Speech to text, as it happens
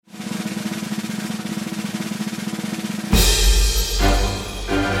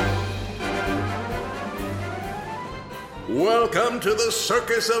Welcome to the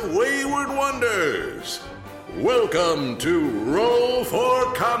Circus of Wayward Wonders. Welcome to Roll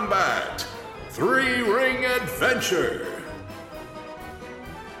for Combat, Three-Ring Adventure.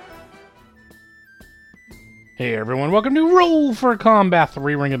 Hey everyone, welcome to Roll for Combat,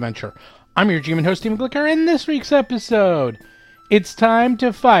 Three-Ring Adventure. I'm your GM and host, Steven Glicker, and in this week's episode, it's time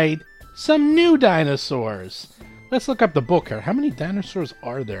to fight some new dinosaurs. Let's look up the book here. How many dinosaurs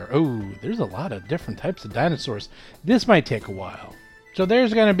are there? Oh, there's a lot of different types of dinosaurs. This might take a while. So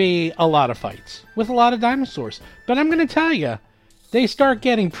there's going to be a lot of fights with a lot of dinosaurs. But I'm going to tell you, they start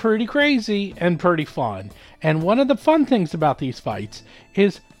getting pretty crazy and pretty fun. And one of the fun things about these fights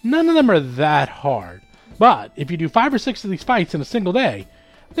is none of them are that hard. But if you do 5 or 6 of these fights in a single day,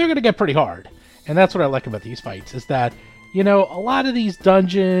 they're going to get pretty hard. And that's what I like about these fights, is that, you know, a lot of these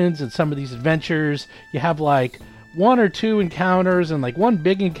dungeons and some of these adventures, you have like 1 or 2 encounters and like one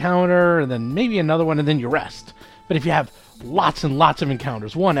big encounter and then maybe another one and then you rest. But if you have lots and lots of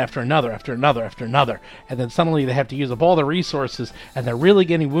encounters, one after another, after another, after another, and then suddenly they have to use up all their resources and they're really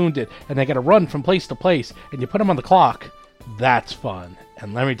getting wounded and they got to run from place to place and you put them on the clock, that's fun.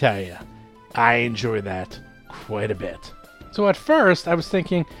 And let me tell you, I enjoy that quite a bit. So at first I was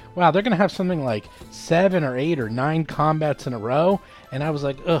thinking, wow, they're going to have something like 7 or 8 or 9 combats in a row. And I was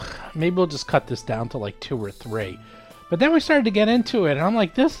like, ugh, maybe we'll just cut this down to like 2 or 3. But then we started to get into it, and I'm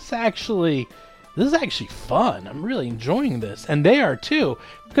like, this is actually fun. I'm really enjoying this. And they are too,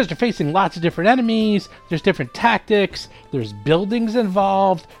 because they're facing lots of different enemies, there's different tactics, there's buildings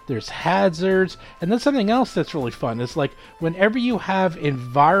involved, there's hazards, and then something else that's really fun is like whenever you have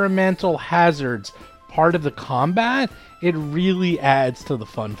environmental hazards part of the combat, it really adds to the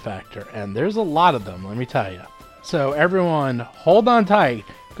fun factor. And there's a lot of them, let me tell you. So everyone, hold on tight,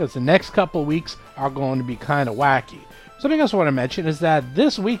 because the next couple weeks are going to be kind of wacky. Something else I want to mention is that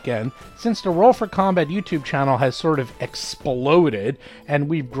this weekend, since the Roll for Combat YouTube channel has sort of exploded, and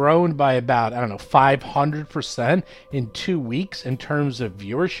we've grown by about, 500% in 2 weeks in terms of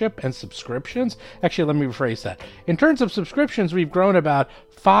viewership and subscriptions. Actually, let me rephrase that. In terms of subscriptions, we've grown about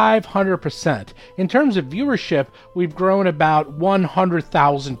 500%. In terms of viewership, we've grown about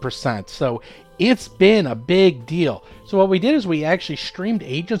 100,000%. So it's been a big deal. So what we did is we actually streamed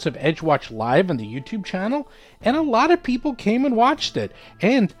Agents of Edgewatch live on the YouTube channel, and a lot of people came and watched it.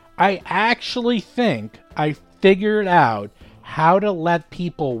 And I actually think I figured out how to let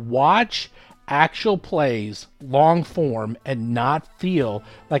people watch actual plays long form and not feel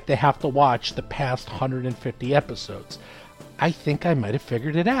like they have to watch the past 150 episodes. I think I might have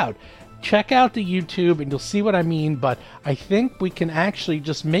figured it out. Check out the YouTube and you'll see what I mean, but I think we can actually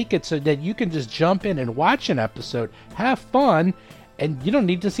just make it so that you can just jump in and watch an episode, have fun, and you don't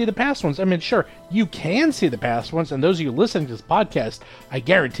need to see the past ones. I mean, sure, you can see the past ones, and those of you listening to this podcast, I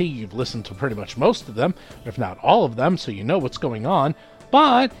guarantee you've listened to pretty much most of them, if not all of them, so you know what's going on.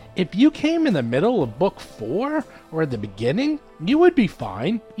 But if you came in the middle of book 4 or at the beginning, you would be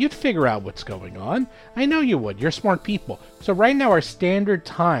fine. You'd figure out what's going on. I know you would. You're smart people. So right now our standard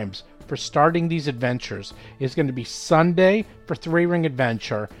times for starting these adventures is going to be Sunday for Three-Ring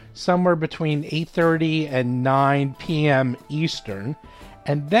Adventure, somewhere between 8:30 and 9 p.m. Eastern.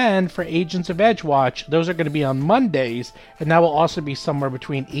 And then for Agents of Edgewatch, those are going to be on Mondays, and that will also be somewhere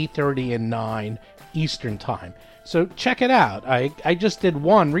between 8:30 and 9 Eastern time. So check it out. I just did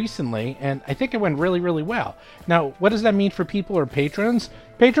one recently, and I think it went really, really well. Now, what does that mean for people who are patrons?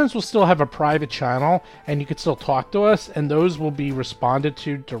 Patrons will still have a private channel, and you can still talk to us, and those will be responded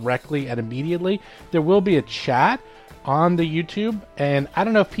to directly and immediately. There will be a chat on the YouTube, and I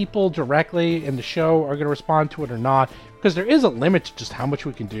don't know if people directly in the show are going to respond to it or not, because there is a limit to just how much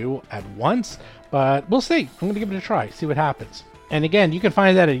we can do at once, but we'll see. I'm going to give it a try, see what happens. And again, you can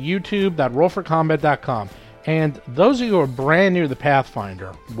find that at youtube.rollforcombat.com. And those of you who are brand new to the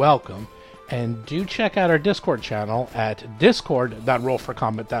Pathfinder, welcome. And do check out our Discord channel at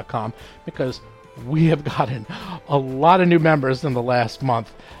discord.rollforcombat.com, because we have gotten a lot of new members in the last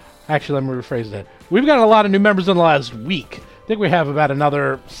month. Actually, let me rephrase that. We've gotten a lot of new members in the last week. I think we have about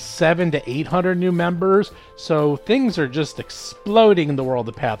another 700 to 800 new members. So things are just exploding in the world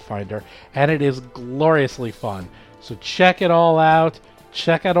of Pathfinder, and it is gloriously fun. So check it all out.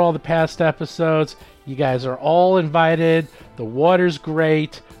 Check out all the past episodes. You guys are all invited. The water's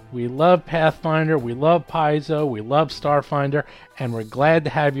great. We love Pathfinder. We love Paizo. We love Starfinder. And we're glad to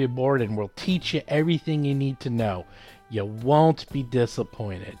have you aboard, and we'll teach you everything you need to know. You won't be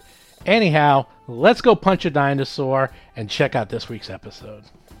disappointed. Anyhow, let's go punch a dinosaur and check out this week's episode.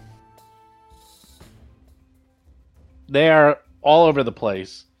 They are all over the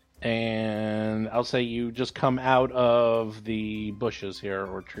place. And I'll say you just come out of the bushes here,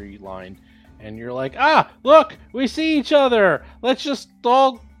 or tree line, And you're like, look, we see each other. Let's just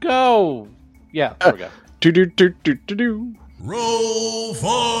all go. Yeah, there we go. Do. Roll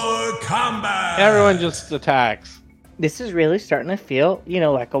for combat! Everyone just attacks. This is really starting to feel,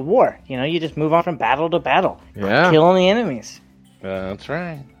 like a war. You just move on from battle to battle. Yeah. Killing the enemies. That's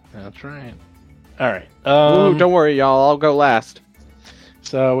right. All right. Ooh, don't worry, y'all. I'll go last.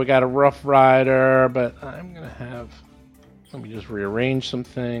 So we got a Rough Rider, but I'm going to have... Let me just rearrange some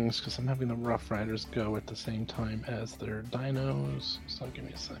things, because I'm having the Rough Riders go at the same time as their dinos. So give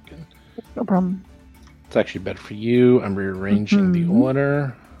me a second. No problem. It's actually better for you. I'm rearranging the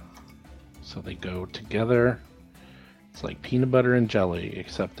order, so they go together. It's like peanut butter and jelly,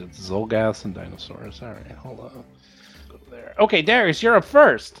 except it's Zolgaths and dinosaurs. All right, hold on. Go there. Okay, Darius, you're up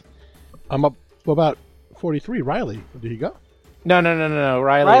first. I'm up about 43. Riley, did he go? No.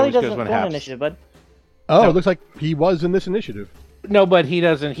 Riley always doesn't goes go when it on happens. initiative, bud. Oh, No. It looks like he was in this initiative. No, but he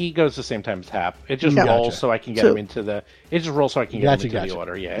doesn't. He goes the same time as Hap. It just Yeah. rolls Gotcha. so I can get So- him into the. It just rolls so I can get him into Gotcha. the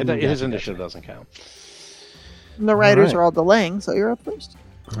order. Yeah, Gotcha, his initiative doesn't count. The riders right. are all delaying, so you're up first.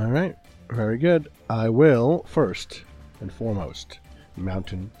 All right. Very good. I will, first and foremost,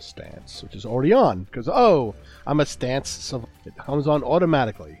 Mountain Stance, which is already on, because, I'm a stance, so it comes on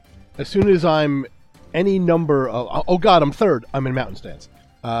automatically. As soon as I'm any number of... Oh, God, I'm third. I'm in Mountain Stance.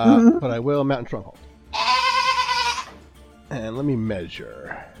 But I will Mountain Stronghold. And let me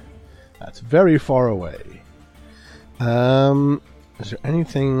measure. That's very far away. Is there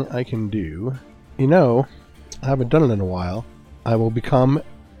anything I can do? I haven't done it in a while. I will become...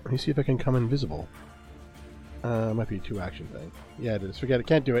 Let me see if I can come invisible. Might be a 2-action thing. Yeah, it is. Forget it.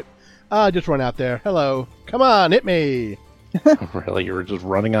 Can't do it. Just run out there. Hello. Come on, hit me. Really, you were just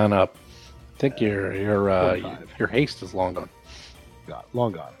running on up. I think your haste is long gone.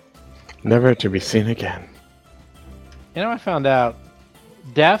 Long gone. Never to be seen again. I found out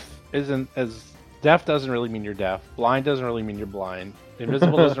deaf doesn't really mean you're deaf. Blind doesn't really mean you're blind.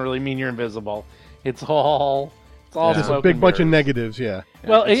 Invisible doesn't really mean you're invisible. It's all Just smoke a big and bunch of mirrors. negatives, yeah.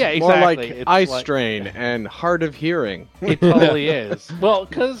 Well, yeah, exactly. More like It's eye like- strain and hard of hearing. It totally is. Well,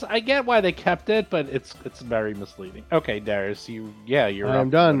 because I get why they kept it, but it's very misleading. Okay, Darius, you're I'm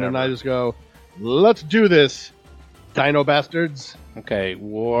up, done, whatever. and I just go, let's do this, dino bastards. Okay,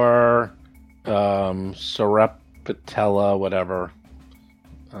 War, Sarepatella, whatever.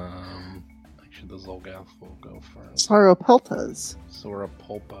 Actually, the Zolgath will go first. Sauropeltas.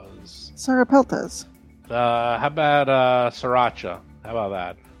 Sarapulpas. Sauropeltas. How about Sriracha? How about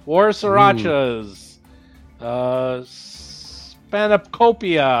that? War Srirachas.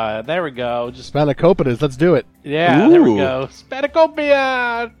 Spanakopia. There we go. Just Spanacopidas, let's do it. there we Ooh. go.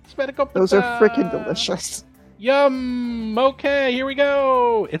 Spanakopia. Spanakopia. Those are freaking delicious. Yum. Okay, here we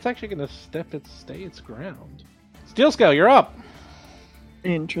go. It's actually going to stay its ground. Steel Scale, you're up.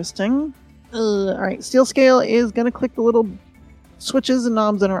 Interesting. All right, Steel Scale is going to click the little switches and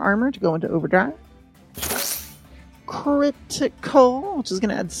knobs in her armor to go into overdrive. Critical, which is going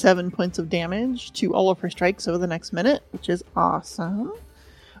to add 7 points of damage to all of her strikes over the next minute, which is awesome.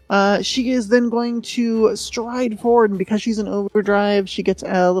 She is then going to stride forward, and because she's in overdrive, she gets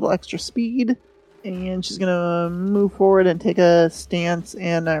a little extra speed, and she's going to move forward and take a stance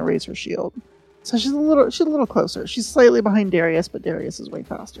and raise her shield. So she's a little closer. She's slightly behind Darius, but Darius is way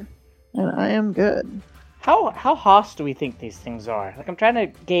faster. And I am good. How host do we think these things are? Like, I'm trying to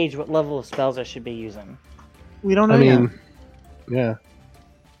gauge what level of spells I should be using. We don't know I yet. mean, yeah.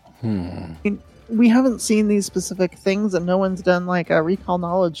 We haven't seen these specific things, and no one's done like a recall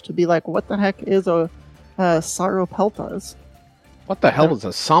knowledge to be like, what the heck is a Sauropeltas? What the hell is a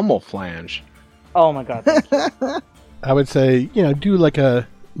Sommelflange? Oh my god. Thank you. I would say, do like a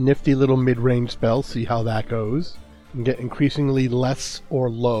nifty little mid-range spell, see how that goes. And get increasingly less or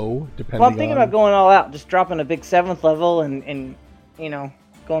low, depending Well, I'm thinking on... about going all out, just dropping a big 7th level and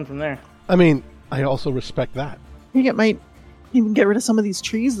going from there. I mean, I also respect that. I think it might even get rid of some of these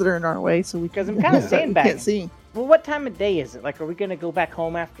trees that are in our way, so we Because I'm can kind of we sandbagging. can't see. Well, what time of day is it? Like, are we going to go back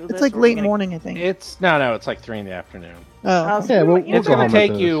home after this? It's like or are we late gonna- morning, I think. It's like 3 in the afternoon. Oh, okay. so Yeah, we well, might- you know, It's going home to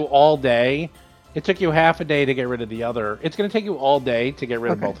take after you this. all day. It took you half a day to get rid of the other. It's going to take you all day to get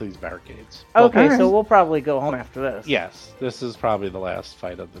rid of Okay. both of these barricades. Okay, Alright. so we'll probably go home after this. Yes, this is probably the last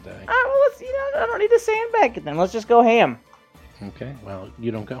fight of the day. All right, well, let's, I don't need to sandbag it then. Let's just go ham. Okay, well,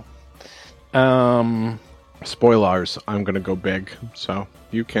 you don't go. Spoilers, I'm gonna go big, so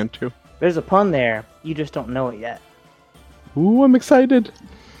you can too. There's a pun there. You just don't know it yet. Ooh, I'm excited.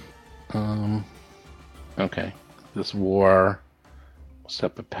 Okay. This war,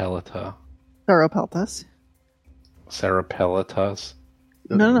 Sepapelita, Sauropeltas. Sarapelitas,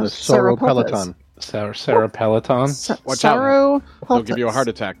 No, The Sauropeltas. Sauropelaton. Sarapeliton. Watch out. They'll Sauropeltas. give you a heart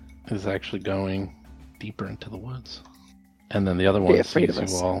attack. is actually going deeper into the woods. And then the other one afraid sees of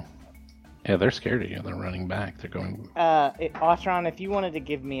you us. all. Yeah, they're scared of you. They're running back. They're going. Otteron, if you wanted to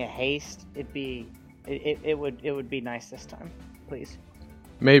give me a haste, it would be nice this time, please.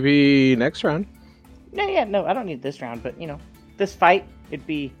 Maybe next round. No, I don't need this round, but this fight, it'd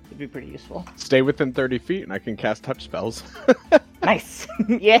be pretty useful. Stay within 30 feet and I can cast touch spells. Nice,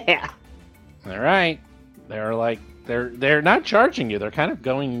 yeah. All right. They're not charging you. They're kind of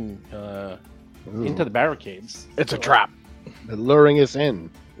going into the barricades. It's a trap. They're luring us in.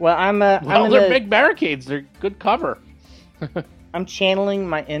 Well, They're big barricades. They're good cover. I'm channeling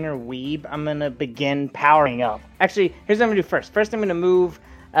my inner weeb. I'm gonna begin powering up. Actually, here's what I'm gonna do first. First, I'm gonna move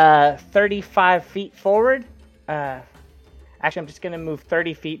 35 feet forward. Actually, I'm just gonna move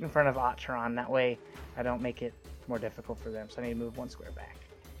 30 feet in front of Otteron. That way, I don't make it more difficult for them. So I need to move 1 square back.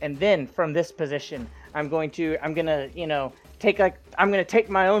 And then from this position, I'm gonna take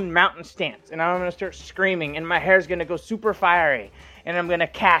my own mountain stance, and I'm gonna start screaming, and my hair's gonna go super fiery, and I'm gonna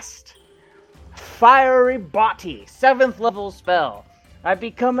cast Fiery Body, 7th level spell. I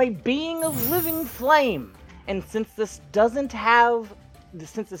become a being of living flame, and since this doesn't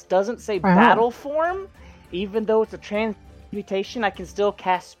say battle form, even though it's a transmutation, I can still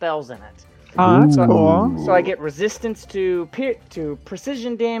cast spells in it. Oh, that's cool. So I get resistance to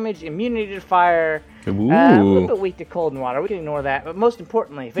precision damage, immunity to fire, a Ooh. little bit weak to cold and water. We can ignore that. But most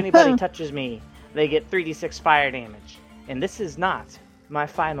importantly, if anybody touches me, they get 3d6 fire damage. And this is not my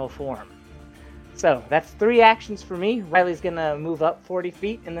final form. So that's 3 actions for me. Riley's going to move up 40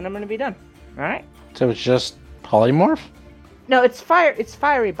 feet, and then I'm going to be done. All right? So it's just polymorph? No, it's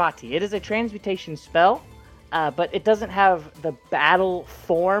Fiery Body. It is a transmutation spell, but it doesn't have the battle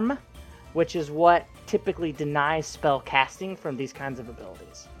form, which is what typically denies spell casting from these kinds of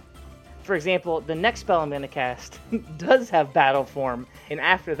abilities. For example, the next spell I'm going to cast does have battle form, and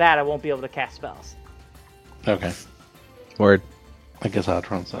after that I won't be able to cast spells. Okay. Word. I guess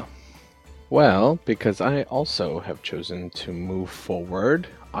Otteron's though. Well, because I also have chosen to move forward,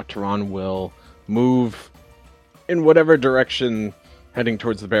 Otteron will move in whatever direction heading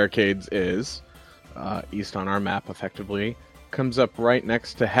towards the barricades is, east on our map effectively, comes up right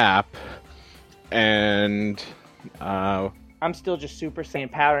next to Hap, and I'm still just Super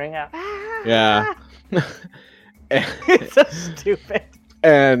Saiyan powering up. yeah. It's so stupid.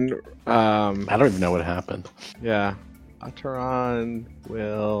 And I don't even know what happened. yeah,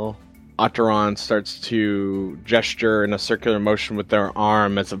 Otteron starts to gesture in a circular motion with their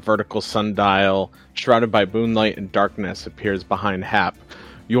arm as a vertical sundial, shrouded by moonlight and darkness, appears behind Hap.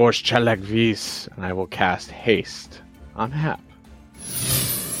 Yours Chelek Vis, and I will cast haste on Hap.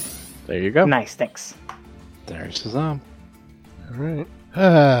 There you go. Nice, thanks. There's Shazam. All right.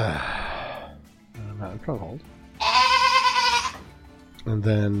 Mountain Stronghold. And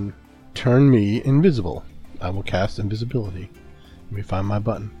then turn me invisible. I will cast invisibility. Let me find my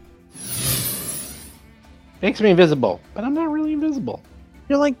button. Makes me invisible, but I'm not really invisible.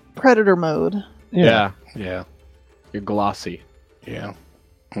 You're like Predator mode. Yeah. Yeah. You're glossy. Yeah.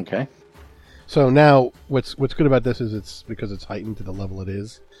 Okay. So now, what's good about this is it's because it's heightened to the level it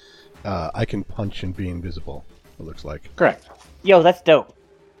is. I can punch and be invisible. It looks like, Correct. Yo, that's dope.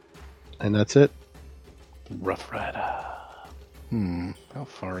 and that's it. Rough Rider. How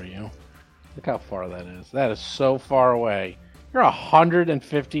far are you? Look how far that is. That is so far away. You're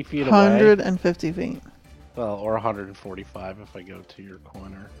 150 feet away. 150 feet. Well, or 145 if I go to your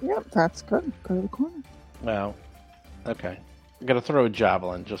corner. Yep, that's good. Go to the corner. Well, okay. I'm gonna throw a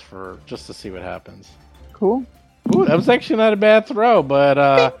javelin just to see what happens. Cool. Ooh, that was actually not a bad throw,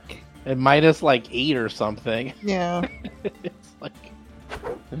 but it minus like 8 or something. Yeah. It's like,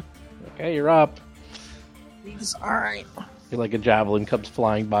 okay, you're up. He's alright. You're like a javelin comes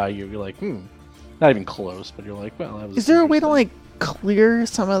flying by you. You're like, not even close, but you're like, well, that was. Is there a way to, interesting. clear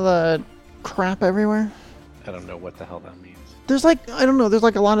some of the crap everywhere? I don't know what the hell that means. There's I don't know, there's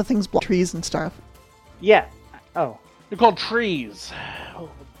a lot of things, trees and stuff. Yeah. Oh. They're called trees.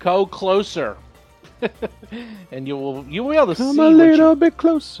 Go closer, and you will be able to Come see a little bit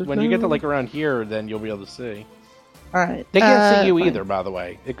closer. when you get to around here. Then you'll be able to see. Alright. They can't see you fine. either, by the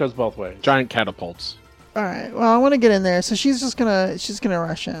way. It goes both ways. Giant catapults. Alright, well I want to get in there, so she's gonna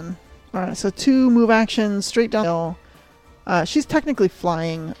rush in. Alright, so 2 move actions straight down the hill. She's technically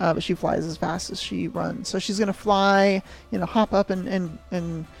flying, but she flies as fast as she runs. So she's gonna fly, hop up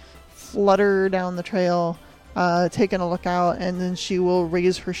and flutter down the trail, taking a look out, and then she will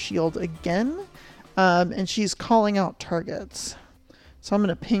raise her shield again, and she's calling out targets. So I'm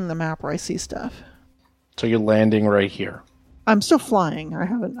gonna ping the map where I see stuff. So you're landing right here. I'm still flying. I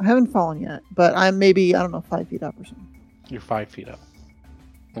haven't fallen yet, but I'm maybe 5 feet up or something. You're 5 feet up.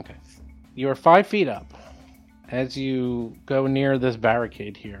 Okay. You are 5 feet up as you go near this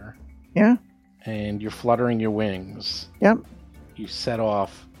barricade here, Yeah. and you're fluttering your wings. Yep. You set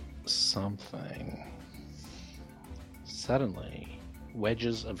off something. Suddenly,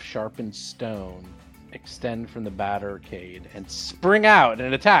 wedges of sharpened stone extend from the barricade and spring out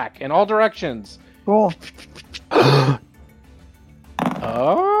and attack in all directions. Cool.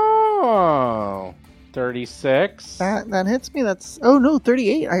 Oh, 36. That hits me. That's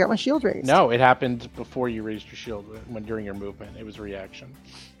 38. I got my shield raised. No, it happened before you raised your shield during your movement. It was a reaction.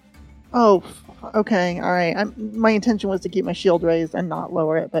 Oh, okay. All right. My intention was to keep my shield raised and not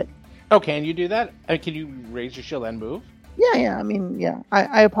lower it, but Oh, can you do that? Can you raise your shield and move? yeah. I mean, yeah.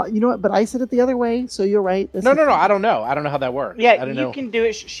 You know what? But I said it the other way, so you're right. No. I don't know. I don't know how that works. Yeah, I don't you know. can do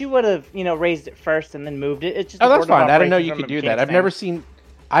it. She would have, raised it first and then moved it. It's just Oh, a that's board of fine. I didn't know operations you from could a do mechanics that.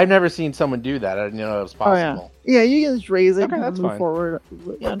 I've never seen someone do that. I didn't know it was Oh, yeah. possible. Yeah, you can just raise it Okay, and that's move fine. forward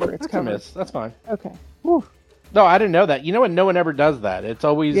under its That's a cover. miss. That's fine. Okay. Whew. No, I didn't know that. You know what? No one ever does that. It's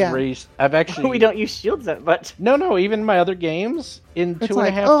always Yeah. raised. I've actually. We don't use shields that much. No. Even my other games in It's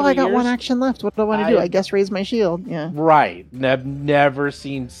 2.5, 3 I got years. one action left. What do I want to do? I- I guess raise my shield. Yeah. Right. I've never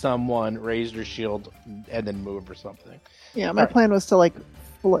seen someone raise their shield and then move or something. Yeah, my Alright. plan was to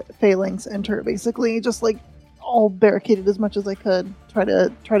phalanx enter, basically, just all barricaded as much as I could. Try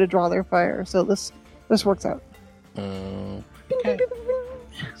to draw their fire. So this works out. Okay.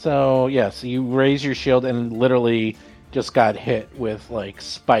 So yes, you raise your shield and literally just got hit with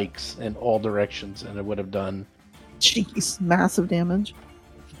spikes in all directions, and it would have done Jeez, massive damage.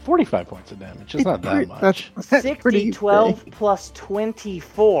 45 points of damage. It's not that much. That's 60, pretty 12 big. plus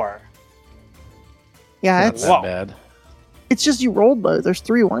 24. Yeah, Not it's that bad. it's just you rolled low. There's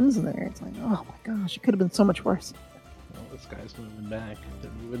 3 ones in there. It's like, oh my gosh, it could have been so much worse. Well, this guy's moving back.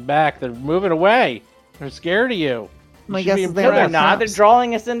 They're moving back. They're moving away. They're scared of you. My should guess be is they No, have they're impressed. more not. They're traps.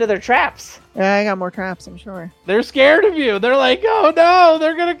 drawing us into their traps. Yeah, I got more traps. I'm sure. They're scared of you. They're like, oh no,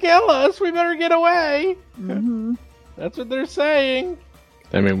 they're gonna kill us. We better get away. Hmm. That's what they're saying.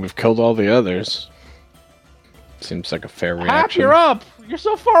 I mean, we've killed all the others. Seems like a fair Hap, reaction. you're up. You're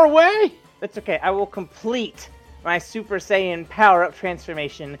so far away. That's okay. I will complete my Super Saiyan power-up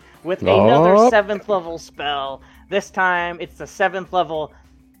transformation with another Up. 7th level spell. This time, it's the 7th level.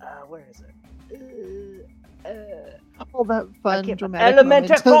 Where is it? All that fun, dramatic.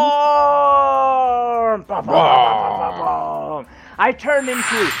 Elemental momentum. form! Ba, ba, ba, ba, ba, ba. I turned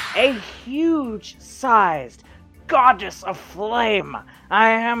into a huge-sized goddess of flame. I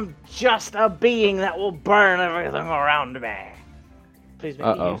am just a being that will burn everything around me. Please make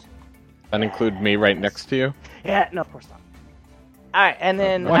me Uh-oh. use. That include me right next to you? Yeah, no, of course not. Alright, and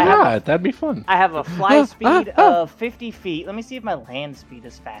then Why not? That'd be fun. I have a fly speed of 50 feet. Let me see if my land speed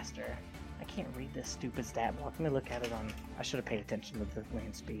is faster. I can't read this stupid stat block. Let me look at it on... I should have paid attention to the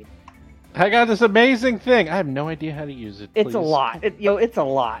land speed. I got this amazing thing. I have no idea how to use it. It's a please. lot. It's a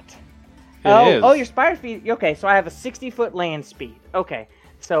lot. It is. Oh, your spire speed. Okay, so I have a 60-foot land speed. Okay,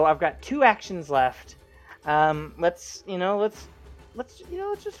 so I've got 2 actions left. Let's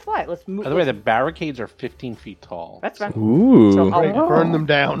just fly. Let's move. By the way, the barricades are 15 feet tall. That's fine. Ooh. So I'll- Great, burn them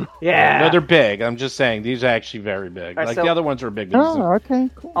down. Yeah. No, they're big. I'm just saying these are actually very big. Alright, Like so- the other ones are big. These Oh, are- okay,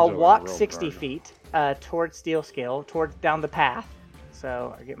 cool. I'll These are walk real 60 burden. feet towards Steel Scale, towards down the path.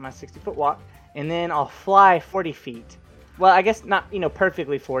 So I get my 60-foot walk, and then I'll fly 40 feet. Well, I guess not,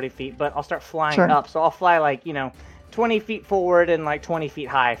 perfectly 40 feet, but I'll start flying Sure. up. So I'll fly 20 feet forward and 20 feet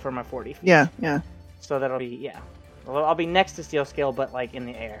high for my 40 feet. Yeah. So that'll be Well, I'll be next to Steel Scale, but in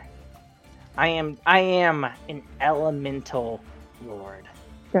the air. I am an elemental lord.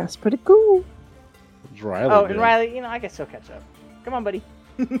 That's pretty cool. It's Riley Oh, big. and Riley, I guess he'll catch up. Come on, buddy.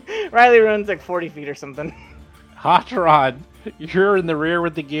 Riley runs 40 feet or something. Hot Rod, you're in the rear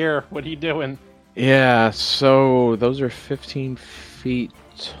with the gear. What are you doing? Yeah, so those are 15 feet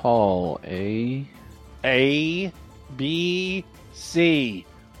tall, eh? A, B, C.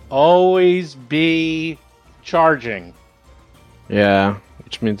 Always be charging. Yeah,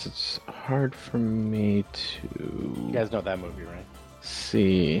 which means it's hard for me You to guys know that movie, right?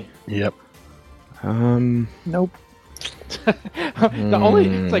 see. Yep. Nope.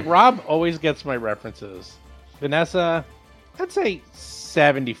 It's like Rob always gets my references. Vanessa, I'd say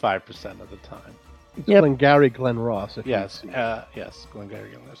 75% of the time. It's Yep. Glengarry Glen Ross. if you Yes, see. yes, Glengarry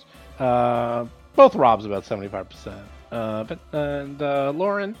Glen. Both Rob's about 75%. And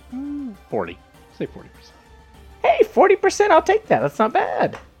Lauren, 40. Say 40%. Hey, 40%, I'll take that. That's not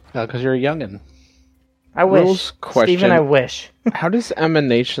bad. Because you're a youngin'. I wish. Rules question. Steven, I wish. How does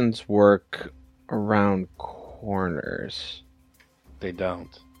emanations work around corners? They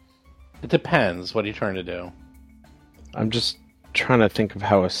don't. It depends. What are you trying to do? I'm just trying to think of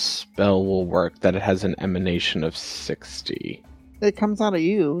how a spell will work that it has an emanation of 60. It comes out of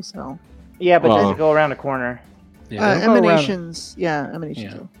you, so. Yeah, but Well- does it go around a corner? Yeah, it'll go around- Emanations. Yeah,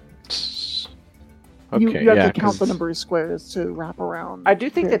 emanations. Yeah. do. Okay, You have yeah, to count the 'cause- number of squares to wrap around. I do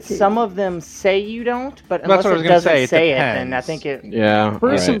think that barricade. some of them say you don't, but That's unless what I was it gonna doesn't say, it say it, then I depends. think it. Yeah. Burst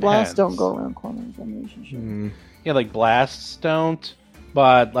alright. and blast don't Depends. go around corners. Emanations should. Mm, Yeah, like blasts don't,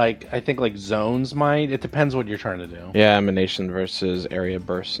 but like I think like zones might. It depends what you're trying to do. Yeah, emanation versus area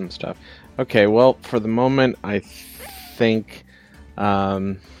bursts and stuff. Okay, well, for the moment, I think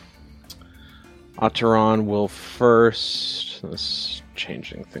Ataran will first. This is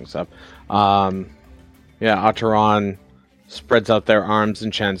changing things up. Yeah, Ataran spreads out their arms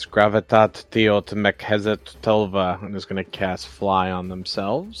and chants Gravitat Theot Mekhezet Tulva and is going to cast Fly on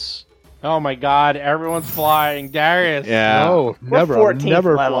themselves. Oh my God! Everyone's flying. Darius. Yeah. No, We're never, 14th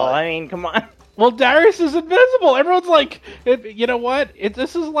never level. fly. I mean, come on. Well, Darius is invisible. Everyone's like, you know what?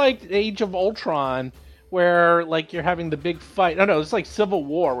 This is like Age of Ultron, where like you're having the big fight. No, it's like Civil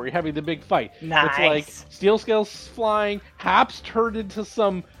War, where you're having the big fight. It's like Nice. Steel Scales flying, Haps turned into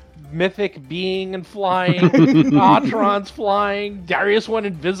some mythic being and flying, Atron's flying, Darius went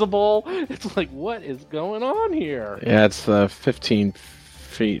invisible. It's like, what is going on here? Yeah, it's the 15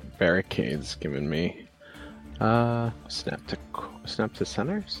 feet barricades given me. Snap to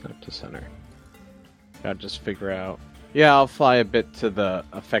center? Snap to center. Gotta just figure out. Yeah, I'll fly a bit to the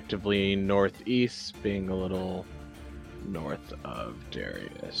effectively northeast, being a little north of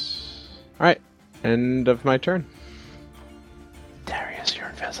Darius. Alright, end of my turn. Darius, you're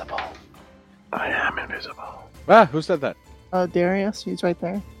invisible. I am invisible. Ah, who said that? Darius, he's right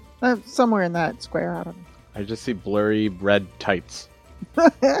there. Somewhere in that square. I don't know. I just see blurry red tights.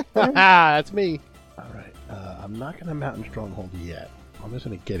 That's me. All right. I'm not going to Mountain Stronghold yet. I'm just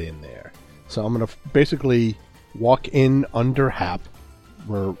going to get in there. So I'm going to basically walk in under Hap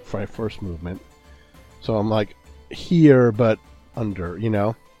for my first movement. So I'm like here, but under, you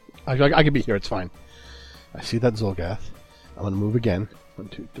know. I could be here. It's fine. I see that Zolgath. I'm going to move again. 1,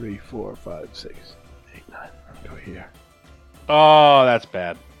 2, 3, 4, 5, 6, 8, 9. I'm going to go here. Oh, that's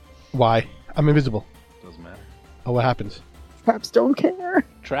bad. Why? I'm invisible. Doesn't matter. Oh, what happens? Perhaps don't care.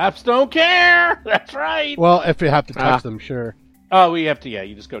 Traps don't care. That's right. Well, if you have to touch Ah. them, sure. Oh, we have to. Yeah,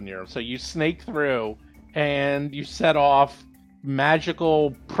 you just go near them. So you snake through, and you set off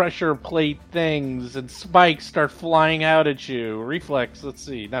magical pressure plate things, and spikes start flying out at you. Reflex. Let's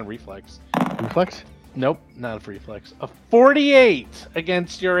see. Not reflex. Reflex? Nope, not a reflex. A 48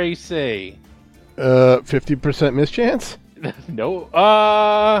 against your AC. 50% mischance? No.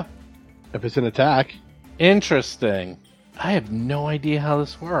 If it's an attack. Interesting. I have no idea how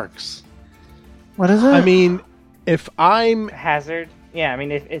this works. What is it? I mean, if I'm... Hazard. Yeah, I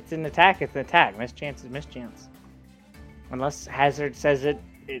mean, if it's an attack, it's an attack. Mischance is mischance. Unless Hazard says it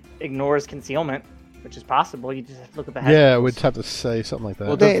ignores concealment, which is possible. You just have to look at the hazard. Yeah, rules. we'd have to say something like that.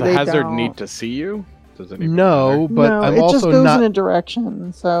 Well, They- does the they hazard don't. need to see you? Does it even No, matter? but no, I'm it also just goes not... in a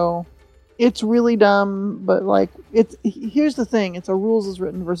direction. So it's really dumb, but like here's the thing: it's a rules as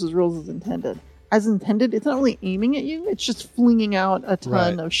written versus rules as intended. As intended, it's not really aiming at you; it's just flinging out a ton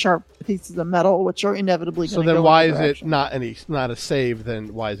Right. of sharp pieces of metal, which are inevitably So going to then go why in is a it direction. not a save,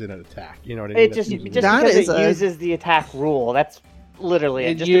 then why is it an attack? You know what I mean? It just That's- That because is it a- uses the attack rule. That's literally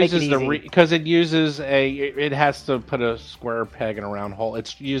it. It Just to make it uses the easy. because it uses it has to put a square peg in a round hole.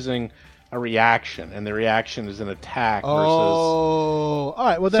 It's using a reaction, and the reaction is an attack versus. Oh, all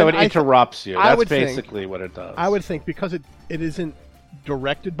right. Well, then So it I interrupts you. I That's would think- basically what it does. I would think because it isn't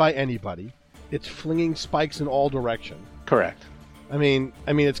directed by anybody, it's flinging spikes in all directions. correct. I mean,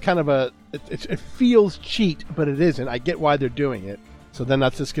 it's kind of it feels cheat, but it isn't. I get why they're doing it. So then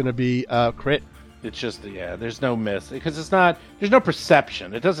that's just going to be crit. It's just there's no miss because it's not. There's no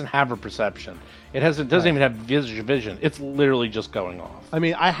perception. It doesn't have a perception. It doesn't even have vision. It's literally just going off. I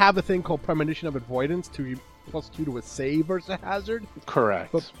mean, I have a thing called Premonition of Avoidance +2 to a save versus a hazard,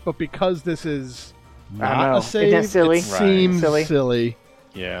 Correct. but because this is I not know. a Isn't save, that silly? it seems Silly. silly.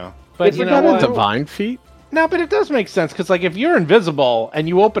 Yeah. But you know forgot what? to- Divine feat? No, but it does make sense because, like, if you're invisible and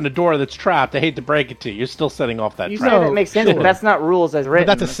you open a door that's trapped, I hate to break it to you, you're still setting off that You trap. say No, that makes sense, sure. but that's not rules as written.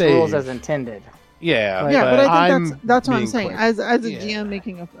 that's a It's rules save. as intended. Yeah, Right. Yeah, but I I'm think that's what I'm being saying. quick. As a Yeah. GM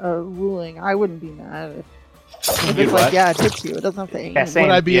making a ruling, I wouldn't be mad if You'd it's like, what? yeah, it hits you. It doesn't have to aim. Yeah, same.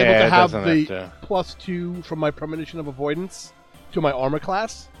 Would I be Yeah, able it to have doesn't the have +2 from my Premonition of Avoidance to my armor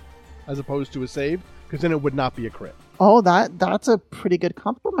class as opposed to a save? Because then it would not be a crit. Oh, that's a pretty good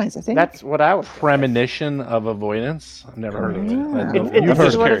compromise, I think. That's what I would. Premonition of avoidance. I've never heard of it. Yeah. That's- It- I'm This just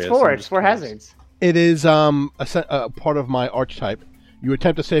is what curious. it's for. I'm It's just for curious. hazards. It is a part of my archetype. You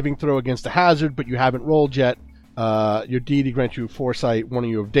attempt a saving throw against a hazard, but you haven't rolled yet. Your deity grants you foresight,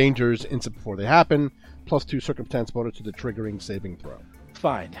 warning you of dangers instant before they happen, +2 circumstance bonus to the triggering saving throw.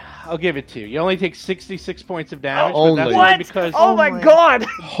 Fine. I'll give it to you. You only take 66 points of damage, Oh, but that's only. only What? because Oh my my- god!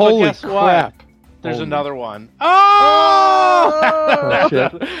 Holy guess what? crap! there's Only. another one. Oh! Oh,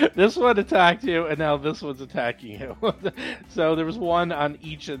 shit. This one attacked you, and now this one's attacking you. So there was one on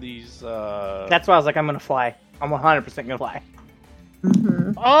each of these. That's why I was like, I'm gonna fly. I'm 100% gonna fly.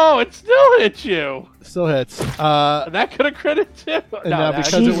 Mhm. Oh, it still hit you. Still hits. That could have critted too. And now that-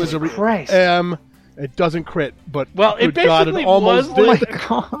 because it was a Jesus Christ. it doesn't crit, but Well, it good God, basically it almost was Oh my did.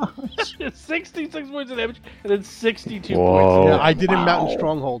 gosh. 66 points of damage, and then 62 Whoa. points of Yeah, damage. I did in Mountain Wow.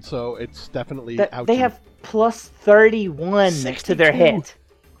 Stronghold, so it's definitely That- out. they have plus 31 to their 62. hit.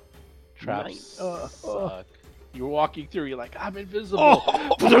 Traps Nice. suck. You're walking through, you're like, I'm invisible.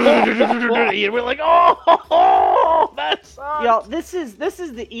 Oh. And we're like, oh, that sucks. Y'all, this is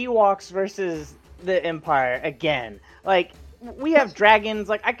the Ewoks versus the Empire again. Like, we have dragons.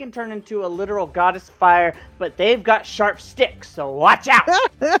 Like, I can turn into a literal goddess of fire, but they've got sharp sticks, so watch out.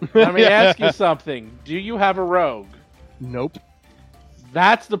 Let me ask you something. Do you have a rogue? Nope.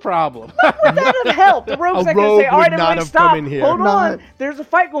 That's the problem. That would help. The rogue's A not gonna rogue say, all right, would not everybody have stop. come in here. Hold Not- on. There's a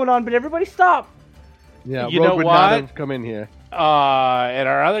fight going on, but everybody stop. Yeah, You Rogue know would what? not have come in here. In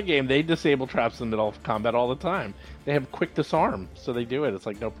our other game, they disable traps in the middle of combat all the time. They have quick disarm, so they do it. It's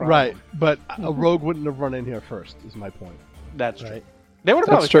like no problem. Right, but a rogue wouldn't have run in here first, is my point. That's true. Right. They would have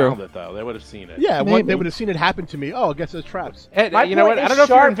probably That's true. found it, though. They would have seen it. Yeah, Maybe. they would have seen it happen to me. Oh, I guess there's traps. And, My you know point what? I is don't know if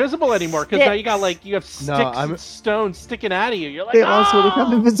you're sharp invisible anymore, because now you got, sticks. like, you have sticks I'm- and stones sticking out of you. You're like, They also become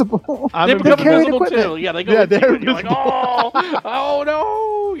 "Ah!" invisible. I'm They become carried invisible, equipment. too. Yeah, they go Yeah, into they're you, and you're like, invisible. oh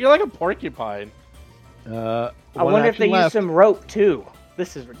no! You're like a porcupine. I wonder if they use some rope, too.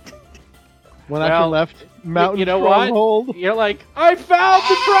 This is ridiculous. One Well, action left. Mountain you know Stronghold. what? You're like, I found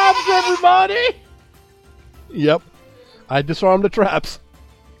the traps, everybody! Yep. I disarmed the traps.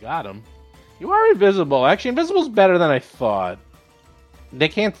 Got him. You are invisible. Actually, invisible's better than I thought. They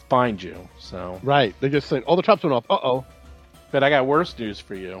can't find you, so. Right. They just said, oh, the traps went off. Uh-oh. But I got worse news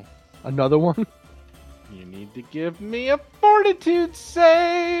for you. Another one? You need to give me a fortitude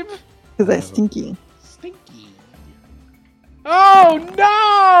save! Because that's stinky. Stinky. Oh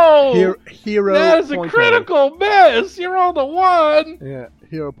no! Hero That is a point critical miss! You're on the one! Yeah,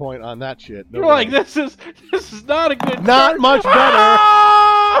 hero point on that shit. No You're way. like, this is not a good Not start. much better.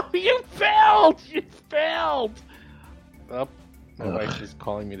 Oh, you failed! You failed! Oh, my Ugh. wife is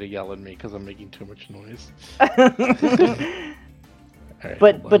calling me to yell at me because I'm making too much noise. All right,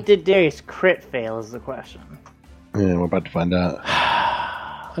 hold But did Darius crit fail is the question. Yeah, we're about to find out.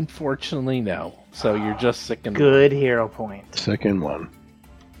 on. Unfortunately, no. So you're just sickened. Good hero point. Second one.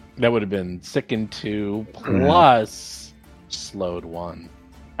 That would have been sickened 2 plus slowed 1.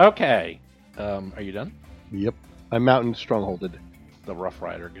 Okay. Are you done? Yep. I'm Mountain Strongholded. The Rough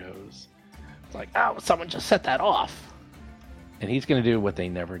Rider goes. It's like, oh, someone just set that off. And he's going to do what they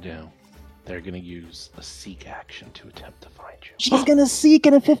never do. They're going to use a seek action to attempt to find you. She's gonna seek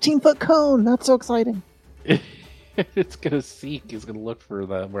in a 15-foot cone. That's so exciting. It's going to seek. He's going to look for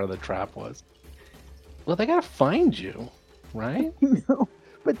where the trap was. Well, they got to find you, right? No,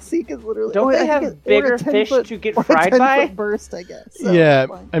 but seek is literally. Don't I they think have or a bigger 10 fish to get or a fried 10-foot by? burst, I guess. So, yeah,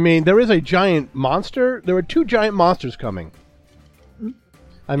 fine. I mean, there is a giant monster. There are 2 giant monsters coming.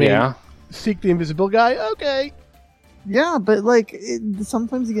 I mean, Yeah. seek the invisible guy. Okay. Yeah, but like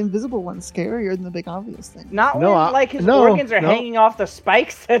sometimes the invisible one's scarier than the big obvious thing. Not No, when like his no, organs are no. hanging off the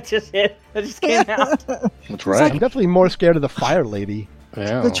spikes that just came out. That's I'm definitely more scared of the fire lady.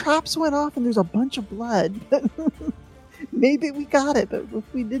 Yeah. The traps went off and there's a bunch of blood. Maybe we got it, but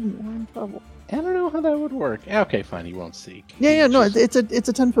if we didn't, we're in trouble. I don't know how that would work. Okay, fine. He won't seek. Yeah, no, Just- it's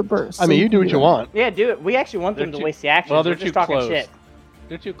a 10-foot burst. I mean, you do what you want. Yeah, do it. We actually want them They're to too- waste the action. well, they're We're just too talking close. shit.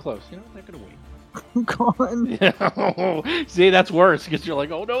 They're too close. You know, they're going to wait. Gone. See, that's worse because you're like,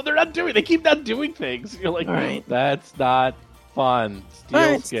 oh no, they're not doing. They keep not doing things. You're like, All right. that's not fun. Steel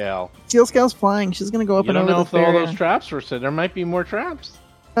All right. scale. Steel Scale's flying. She's gonna go up You and don't over know the if all barrier. those traps were set. There might be more traps.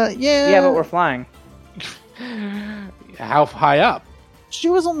 Yeah, but we're flying. How high up? She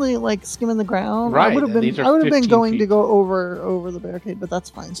was only like skimming the ground. Right, I would have and these been. are I would have been 15 going to feet. go over the barricade, but that's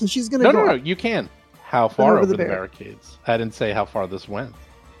fine. So she's gonna No, go. no, no. up. You can. How far over over the the barrier. barricades? I didn't say how far this went.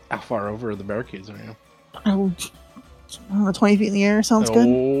 How far over the barricades are you? Oh, I don't know, 20 feet in the air sounds good.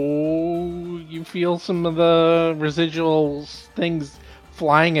 Oh, you feel some of the residual things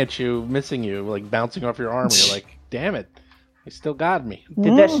flying at you, missing you, like bouncing off your arm. You're like, damn it, they still got me.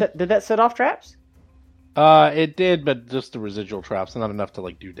 Did that set off traps? It did, but just the residual traps, not enough to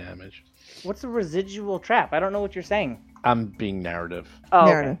like do damage. What's a residual trap? I don't know what you're saying. I'm being narrative. Oh,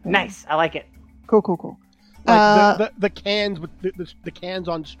 Narrative, okay. yeah. Nice. I like it. Cool. Like the cans with the cans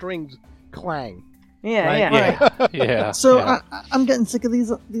on strings clang. Yeah, Right? yeah. Yeah. So yeah. I'm getting sick of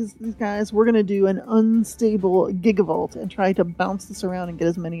these guys. We're gonna do an unstable gigavolt and try to bounce this around and get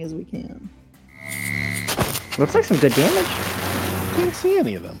as many as we can. Looks like some good damage. You can't see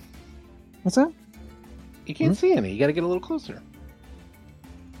any of them. What's that? You can't see any. You got to get a little closer.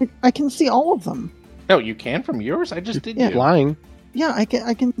 I can see all of them. No, you can from yours. I just did Yeah. you. Flying. Yeah, I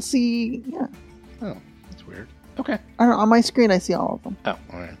can see. Yeah, Oh, that's weird. Okay. I don't know, on my screen I see all of them. Oh,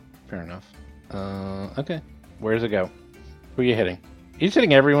 all right. Fair enough. Okay. Where does it go? Who are you hitting? Are you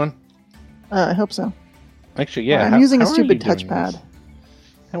hitting everyone? I hope so. Actually, yeah. I'm using a how are stupid you doing touchpad. this?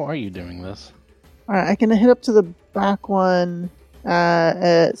 How are you doing this? All right, I can hit up to the back one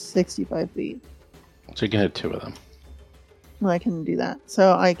at 65 feet. So you can hit 2 of them. I can do that.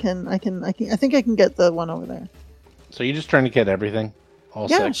 So I think I can get the one over there. So you're just trying to get everything? All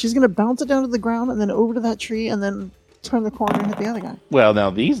Yeah, 6? she's gonna bounce it down to the ground and then over to that tree and then turn the corner and hit the other guy. Well, now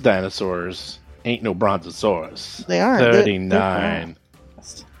these dinosaurs ain't no brontosaurus. They are. They're 39.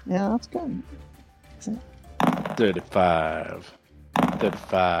 fast. Yeah, that's good. 35.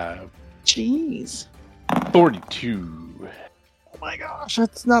 35. Jeez. 42. Oh my gosh,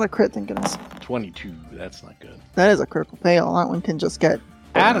 that's not a crit, thank goodness. 22. That's not good. That is a critical fail. That one can just get.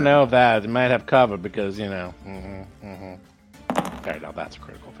 I don't know if that. It might have cover because, you know. Okay, now that's a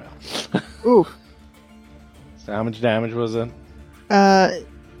critical fail. Ooh. So how much damage was it?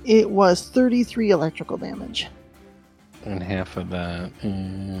 It was 33 electrical damage. And half of that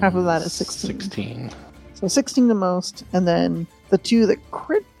is... Half of that is 16. 16. So 16 the most, and then the 2 that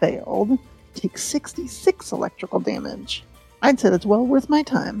crit failed take 66 electrical damage. I'd say that's well worth my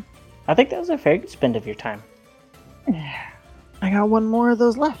time. I think that was a very good spend of your time. I got one more of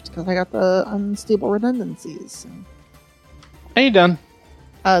those left because I got the unstable redundancies. So. Are you done?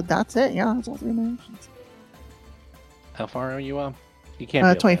 That's it. Yeah, that's all 3 of my actions. How far are you up? You can't be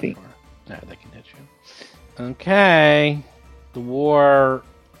up 20 that feet. far. No, they can hit you. Okay. The war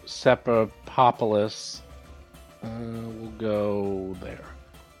Sepapopolis will go there.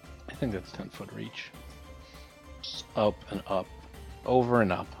 I think that's 10-foot reach. Up and up. Over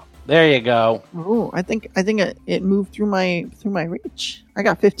and up. There you go. Oh, I think it moved through my reach. I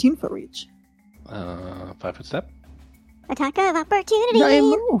got 15-foot reach. 5-foot step. Attack of opportunity. I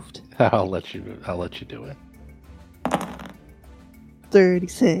moved. I'll let you do it.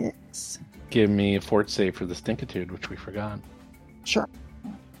 36. Give me a fort save for the Stinkitude, which we forgot. Sure.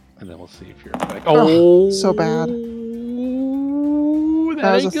 And then we'll see if you're back. Oh, so bad. That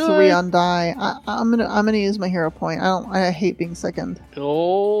That was a ain't 3 good. on die. I'm gonna use my hero point. I hate being second.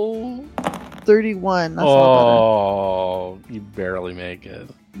 Oh. 31. That's a lot Oh, you barely make it.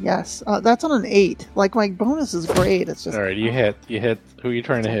 better. Yes, that's on an 8. Like my bonus is great. It's just All right, you hit. Who are you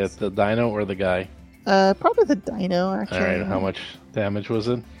trying to hit? The dino or the guy? probably the dino actually. All right, how much damage was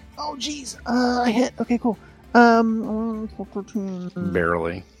it? Oh jeez. I hit. Okay, cool. 14.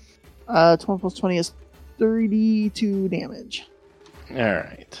 Barely. 12 plus 20 is 32 damage. All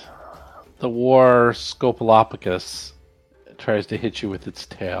right. The war Scopolopicus tries to hit you with its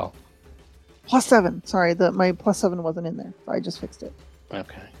tail. Plus 7. Sorry, my plus 7 wasn't in there. I just fixed it.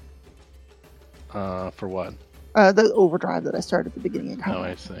 Okay. For what? The overdrive that I started at the beginning of Oh,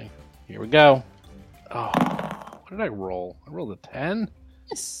 combat. I see. Here we go. Oh, what did I roll? I rolled a 10?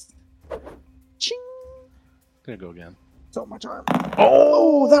 Yes. Ching. Gonna go again. So much armor.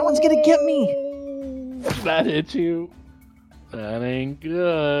 Oh, that one's gonna get me. That hit you. That ain't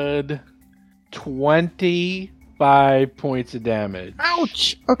good. 25 points of damage.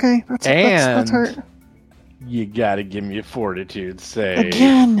 Ouch. Okay, that's And hurt. you gotta give me a fortitude save.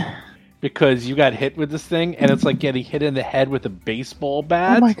 Again. Because you got hit with this thing, and it's like getting hit in the head with a baseball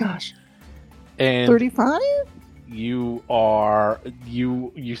bat. Oh my gosh. And 35? you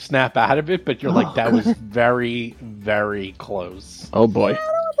snap out of it, but you're Oh, like, that was good. very, very close. Oh boy. I don't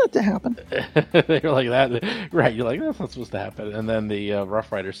want that to happen. You're like that, right? You're like, that's not supposed to happen. And then the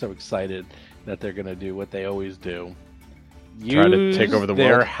Rough Rider's so excited that they're gonna do what they always do: Try to take over the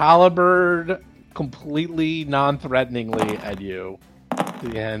their world. halberd completely non-threateningly at you.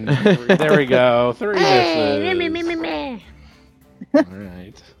 And there we go. 3 misses. All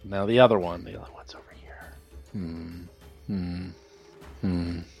right. Now the other one. The other one's over here.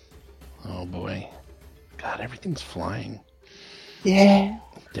 Oh boy. God, everything's flying. Yeah.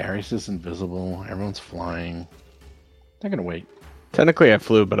 Darius is invisible. Everyone's flying. They're gonna wait. Technically, I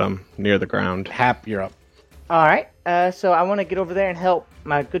flew, but I'm near the ground. Hap, you're up. All right. So I want to get over there and help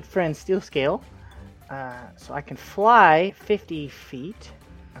my good friend Steelscale. So I can fly 50 feet.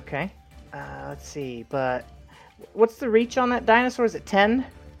 Okay. Let's see. But what's the reach on that dinosaur? Is it 10?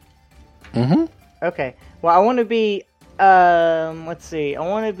 Mm-hmm. Okay. Well, I want to be. Let's see. I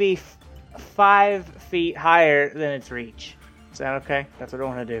want to be 5 feet higher than its reach. Is that okay? That's what I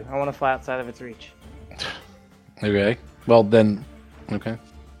want to do. I want to fly outside of its reach. Okay. Well, then... Okay.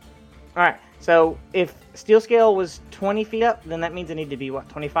 Alright, so if steel scale was 20 feet up, then that means I need to be, what,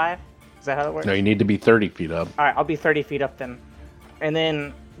 25? Is that how it works? No, you need to be 30 feet up. Alright, I'll be 30 feet up then. And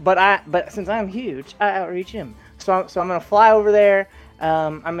then, but since I'm huge, I outreach him. So I'm going to fly over there.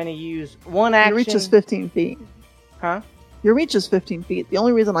 I'm going to use one action. Your reach is 15 feet. Huh? Your reach is 15 feet. The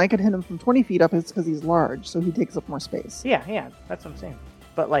only reason I could hit him from 20 feet up is because he's large, so he takes up more space. Yeah, that's what I'm saying.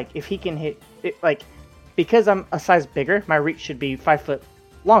 But, like, if he can hit, because I'm a size bigger, my reach should be 5 foot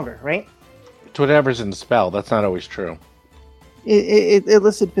longer, right? It's whatever's in the spell. That's not always true. It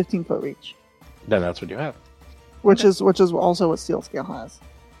listed 15-foot reach, Then that's what you have. which is also what steel scale has.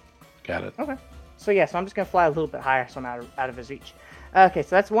 Got it. Okay. So I'm just going to fly a little bit higher so I'm out of his reach. Okay, so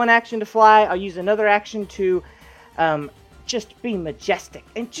that's one action to fly. I'll use another action to just be majestic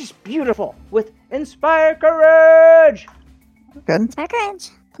and just beautiful with Inspire Courage! Good. Inspire Courage.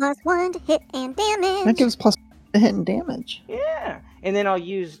 +1 to hit and damage. That gives plus to hit and damage. Yeah. And then I'll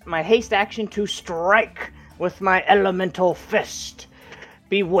use my haste action to strike with my elemental fist.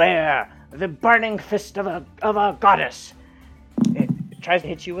 Beware, the burning fist of a goddess. It tries to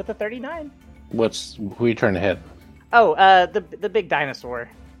hit you with a 39. Who are you trying to hit? Oh, the big dinosaur.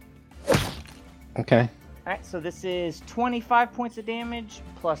 Okay. Alright, so this is 25 points of damage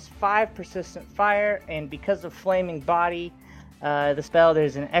plus 5 persistent fire, and because of flaming body, the spell,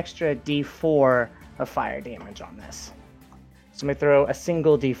 there's an extra d4 of fire damage on this. So I'm going to throw a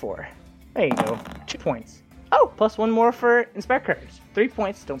single d4. There you go. 2 points. Oh, plus 1 more for Inspire Courage. 3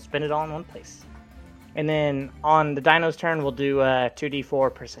 points. Don't spend it all in one place. And then on the dino's turn, we'll do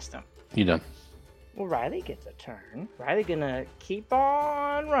 2d4 persistent. You done. Well, Riley gets a turn. Riley gonna keep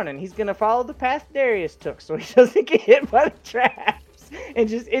on running. He's gonna follow the path Darius took so he doesn't get hit by the traps and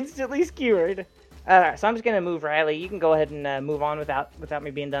just instantly skewered. Alright, so I'm just gonna move Riley. You can go ahead and move on without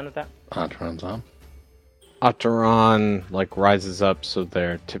me being done with that. Atron's on. Ataran rises up so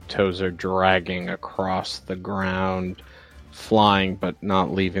their tiptoes are dragging across the ground, flying but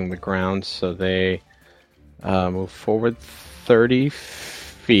not leaving the ground. So they move forward 30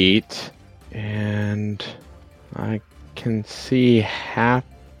 feet, and I can see Hap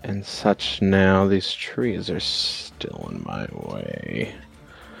and such now. These trees are still in my way.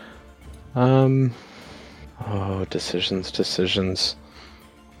 Decisions.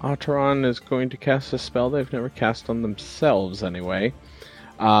 Ataran is going to cast a spell they've never cast on themselves anyway.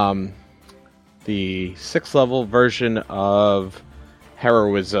 The 6th level version of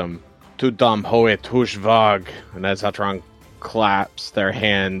Heroism. Tudam hoe tushvag. And as Ataran claps their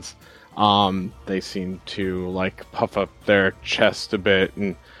hands, they seem to puff up their chest a bit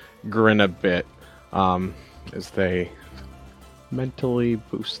and grin a bit as they mentally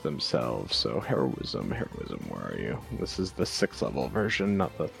boost themselves. So heroism, where are you? This is the 6th level version,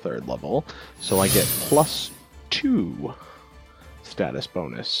 not the 3rd level. So I get +2 status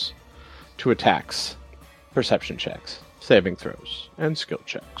bonus to attacks, perception checks, saving throws, and skill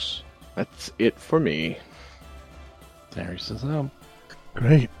checks. That's it for me. Darius is up.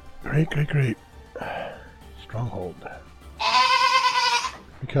 Great. Stronghold.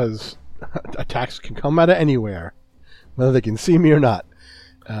 Because attacks can come out of anywhere, whether they can see me or not.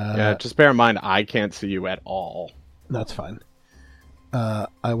 Yeah, just bear in mind, I can't see you at all. That's fine.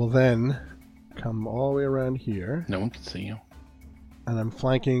 I will then come all the way around here, No one can see you. and I'm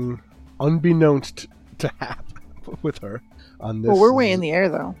flanking, unbeknownst to Hap, with her on this. Well, we're way in the air,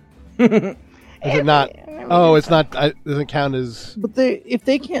 though. Is it not? Oh, it's not. It doesn't count as. But if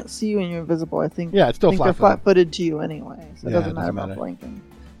they can't see you and you're invisible, I think Yeah, it's still I think they're flat-footed. flat-footed to you anyway, so it Yeah, doesn't it matter doesn't about matter. flanking.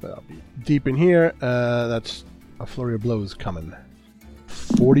 But I'll be deep in here. That's a flurry of blows coming.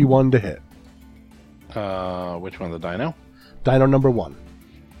 41 to hit. Which one? The dino? Dino number 1.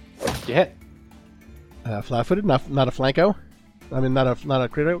 You hit. Flat-footed, not a flanco. I mean, not a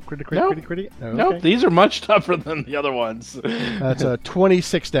critical. No. No, Nope, okay. these are much tougher than the other ones. That's a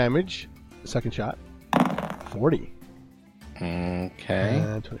 26 damage. Second shot. 40.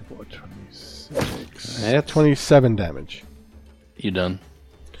 Okay. 24, 26. That's 27 damage. You done?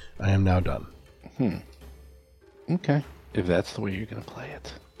 I am now done. Okay. If that's the way you're going to play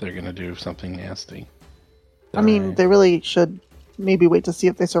it, they're going to do something nasty. I mean, they really should maybe wait to see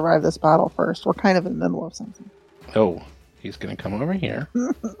if they survive this battle first. We're kind of in the middle of something. Oh, he's going to come over here.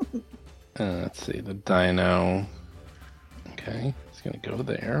 Let's see, the dino. Okay, he's going to go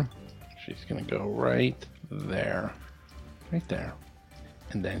there. She's going to go right there. Right there.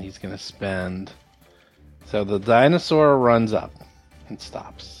 And then he's going to spend... So the dinosaur runs up and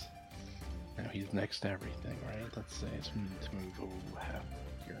stops. Now he's next to everything, right? Let's say it's to move.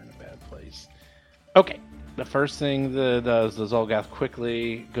 You're in a bad place. Okay. The first thing that does is Olgath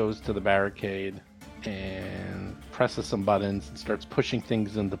quickly goes to the barricade and presses some buttons and starts pushing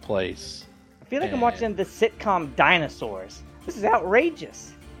things into place. I feel like I'm watching the sitcom Dinosaurs. This is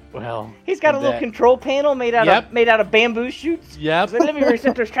outrageous. Well, He's got a little control panel made out of bamboo shoots. Yep. So let me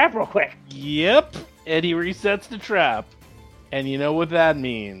reset this trap real quick. Yep. And he resets the trap. And you know what that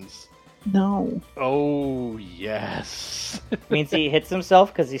means? No. Oh, yes. Means he hits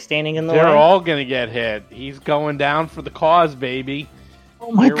himself because he's standing in the They're way. all going to get hit. He's going down for the cause, baby.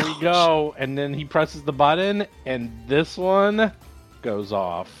 Oh my Here gosh. we go. And then he presses the button, and this one goes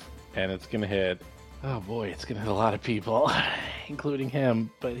off. And it's going to hit. Oh boy, it's going to hit a lot of people, including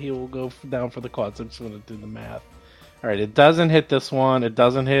him. But he will go down for the cause. I'm just going to do the math. All right, it doesn't hit this one. It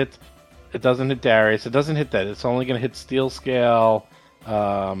doesn't hit Darius. It doesn't hit that. It's only going to hit Steel Scale.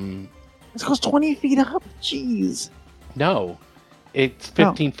 This goes 20 feet up. Jeez. No, it's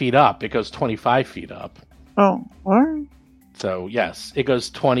 15 feet up. It goes 25 feet up. Oh, what? So yes, it goes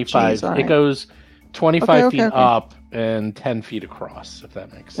 25. Jeez, all It right. goes 25 Okay. feet up and 10 feet across. If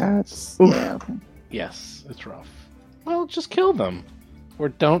that makes sense. That's yeah. Okay. Yes, it's rough. Well, just kill them, or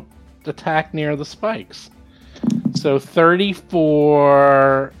don't attack near the spikes. So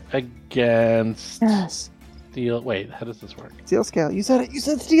 34 against Yes. steel. Wait, how does this work? Steel scale. You said it. You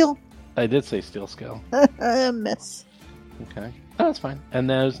said steel. I did say steel scale. Miss. Okay. Oh, that's fine. And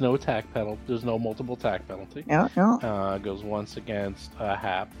there's no attack penalty. There's no multiple attack penalty. Yeah. Yeah. Goes once against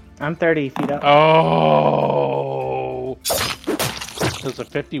Hap. I'm 30 feet up. Oh! Does a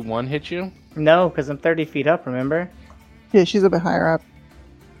 51 hit you? No, because I'm 30 feet up, remember? Yeah. She's a bit higher up.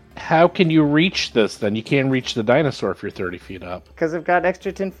 How can you reach this then? You can't reach the dinosaur if you're 30 feet up. Because I've got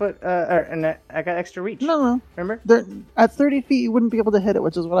extra 10 foot, and I got extra reach. No. Remember? At 30 feet, you wouldn't be able to hit it,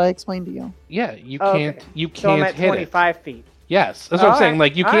 which is what I explained to you. Yeah, you Oh, can't. okay. You So I'm can't at hit 25 it. feet. Yes, that's what I'm saying.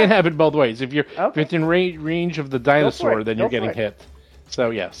 Alright, Like you alright. can't have it both ways. If you're Okay. within range of the dinosaur, it, then go you're for getting it. hit. So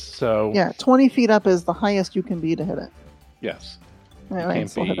yes. So Yeah, 20 feet up is the highest you can be to hit it. yes. Right, I can can't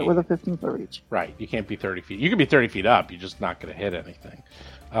still hit be- it with a 15-foot reach. Right. You can't be 30 feet. You can be 30 feet up. You're just not going to hit anything.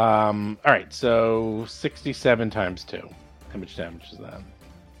 All right. So 67 times 2. How much damage is that?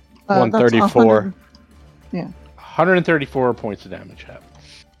 That's 134. 100 134 points of damage. Hap.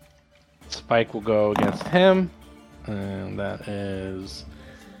 Spike will go against him. And that is...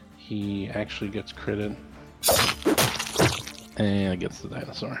 He actually gets critted. And against the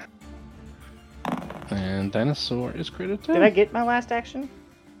dinosaur. And dinosaur is critted too. Did I get my last action?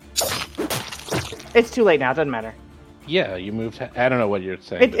 It's too late now. It doesn't matter. Yeah, you moved... I don't know what you're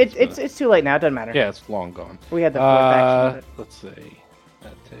saying. It's too late now. It doesn't matter. Yeah, it's long gone. We had the fourth action. With it. Let's see.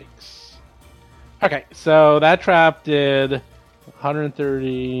 That takes... Okay, so that trap did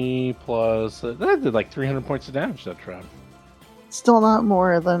 130 plus... That did like 300 points of damage, that trap. Still not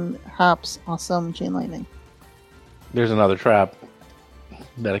more than Hap's awesome chain lightning. There's another trap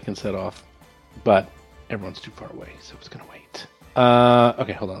that I can set off. But everyone's too far away, so it's going to wait.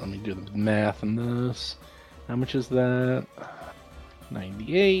 Okay, hold on. Let me do the math on this. How much is that?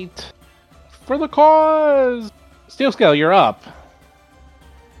 98. For the cause! Steel Scale, you're up.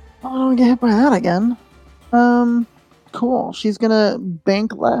 Oh, I don't get hit by that again. Cool. She's gonna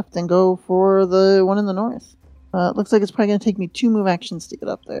bank left and go for the one in the north. It looks like it's probably gonna take me 2 move actions to get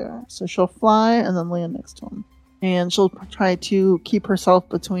up there. So she'll fly and then land next to him. And she'll try to keep herself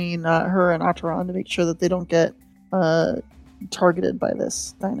between her and Ataran to make sure that they don't get targeted by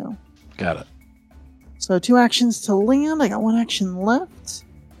this dino. Got it. So 2 actions to land. I got 1 action left.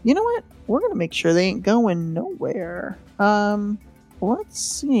 You know what? We're gonna make sure they ain't going nowhere. Let's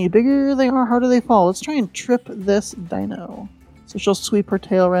see. Bigger they are, harder they fall. Let's try and trip this dino. So she'll sweep her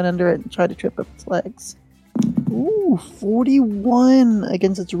tail right under it and try to trip up its legs. Ooh, 41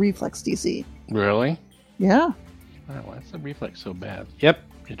 against its reflex DC. Really? Yeah, Why is the reflex so bad? Yep,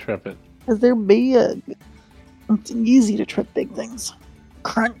 you trip it. because they're big. It's easy to trip big things.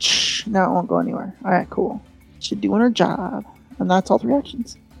 Crunch. Now it won't go anywhere. Alright, cool. She's doing her job. And that's all 3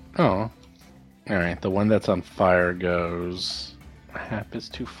 actions. Oh. Alright, the one that's on fire goes... Hap is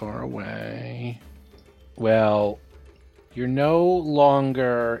too far away. Well, you're no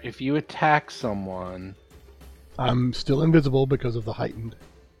longer... If you attack someone... I'm still invisible because of the heightened.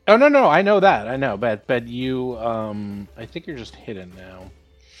 Oh, no, I know that. I know, but you... I think you're just hidden now.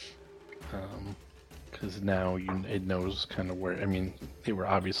 Because now it knows kind of where... I mean, they were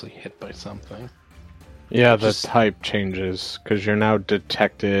obviously hit by something. Yeah, the type changes because you're now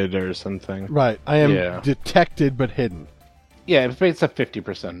detected or something. Right, I am Yeah. detected but hidden. Yeah, it's a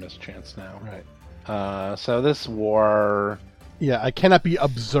 50% mischance now. Right. So this war Yeah, I cannot be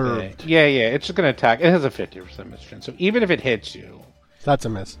observed. Yeah, it's just going to attack. It has a 50% miss chance. So even if it hits you, That's a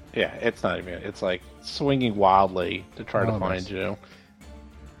miss. yeah, it's not even. It's like swinging wildly to try to Oh, find nice. you.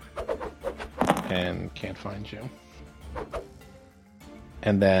 And can't find you.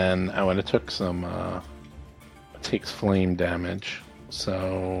 And then I went and took some, takes flame damage.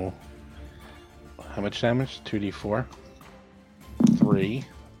 So, how much damage? 2d4. 3.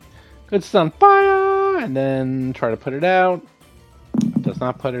 Good stun fire! And then try to put it out. Does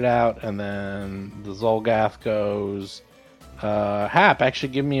not put it out. And then the Zolgath goes, Hap, actually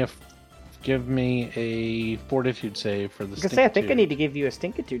give me a fortitude save for the I was gonna say, I think I Stinkitude. need to give you a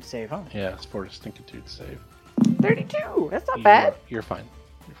Stinkitude save, huh? Yeah, it's for a Stinkitude save. 32! That's not bad. You're fine.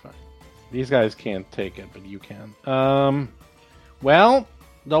 You're fine. These guys can't take it, but you can. Well,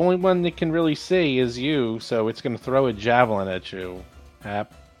 the only one that can really see is you, so it's going to throw a javelin at you.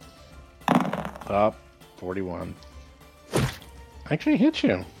 Hap. Up. 41. Actually hit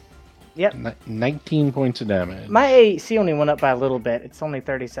you. Yep. 19 points of damage. My AC only went up by a little bit. It's only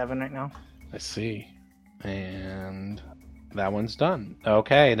 37 right now. I see. And that one's done.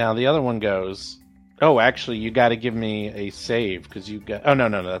 Okay, now the other one goes. Oh, actually, you got to give me a save because you got. Oh no,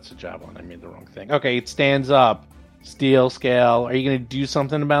 that's a javelin. I made the wrong thing. Okay, it stands up. Steel scale. Are you going to do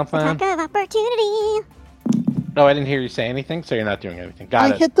something about that? Attack of opportunity. Oh, I didn't hear you say anything, so you're not doing anything.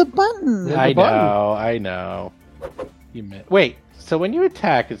 Got I it. hit the button. Hit I the button. I know. You wait. So when you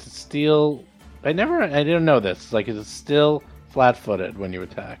attack, is it still? I didn't know this. Like, is it still flat-footed when you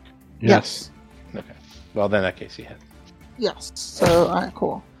attack? Yes. Okay. Well, then in that case, you hit. Yes. So, alright,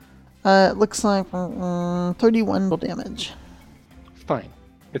 cool. It looks like 31 damage. Fine.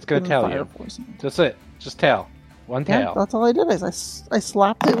 It's gonna tell Fire you. force. That's it. Just tail. One Yeah, tail. that's all I did. Is I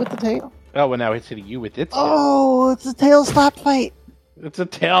slapped it with the tail. Oh, well, now it's hitting you with its tail. Oh, it's a tail slap fight. It's a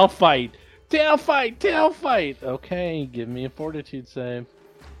tail fight. Tail fight. Tail fight. Okay, give me a fortitude save.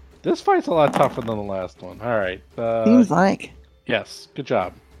 This fight's a lot tougher than the last one. All right. Seems like. Yes. Good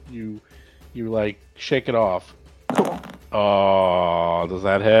job. You like shake it off. Cool. Oh, does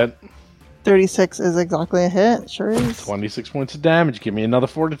that hit? 36 is exactly a hit. Sure is. 26 points of damage. Give me another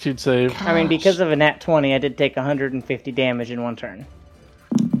fortitude save. I mean, because of a nat 20, I did take 150 damage in one turn.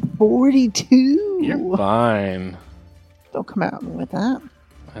 42. You're fine. Don't come at me with that.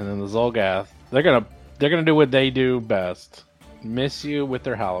 And then the Zolgath. They're gonna do what they do best. Miss you with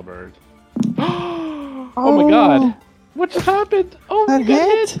their halberd. Oh my god. What just happened? Oh, That you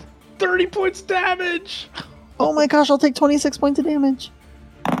got hit? 30 points damage. Oh my gosh, I'll take 26 points of damage.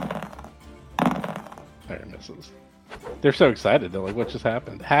 There, misses. They're so excited. They're like, what just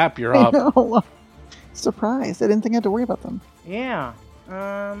happened? Hap, you're I up. know. Surprised. I didn't think I had to worry about them. Yeah.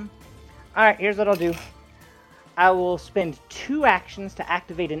 Alright, here's what I'll do. I will spend 2 actions to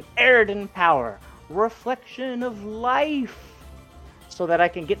activate an Eridan power, Reflection of Life, so that I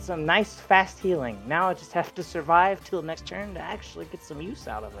can get some nice fast healing. Now I just have to survive till next turn to actually get some use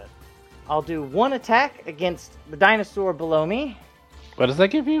out of it. I'll do 1 attack against the dinosaur below me. What does that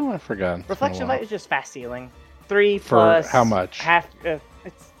give you? I forgot. It's been a Reflection of while. Light is just fast healing. 3 For plus how much? Half.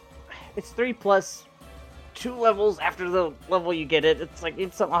 It's 3 plus 2 levels after the level you get it. It's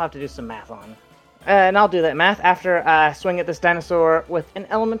something I'll have to do some math on. And I'll do that math after I swing at this dinosaur with an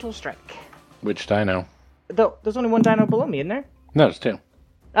elemental strike. Which dino? There's only 1 dino below me, isn't there? No, it's 2.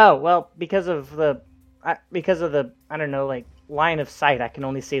 Oh well, because of the I don't know, like line of sight, I can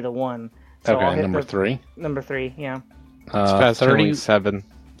only see the one. So I'll Okay, hit number the- 3. Number 3, yeah. It's fast 30, 7.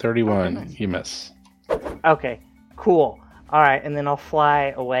 31. Okay, nice. You miss. Okay, cool. All right, and then I'll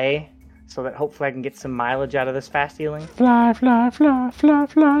fly away so that hopefully I can get some mileage out of this fast healing. Fly, fly, fly, fly,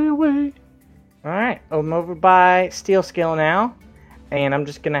 fly away. All right, I'm over by Steel Scale now, and I'm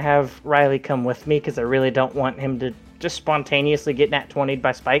just gonna have Riley come with me because I really don't want him to just spontaneously get nat 20'd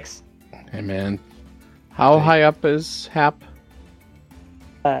by spikes. Hey, man. How high up is Hap?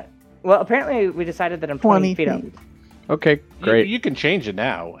 Well, apparently we decided that I'm 20 feet up. Okay, great. You can change it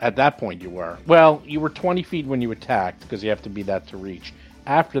now. At that point, you were. Well, you were 20 feet when you attacked because you have to be that to reach.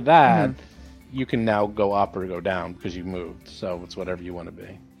 After that, you can now go up or go down because you moved. So it's whatever you want to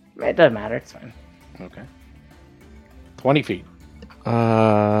be. It doesn't matter. It's fine. Okay. 20 feet.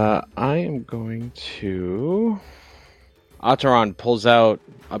 I am going to... Ataran pulls out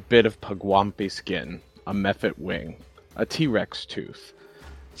a bit of Pugwampi skin, a Mephit wing, a T-Rex tooth,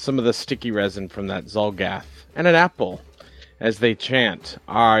 some of the sticky resin from that Zolgath, and an apple, as they chant,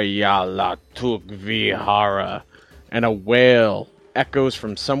 Aryala Tuk Vihara, and a wail echoes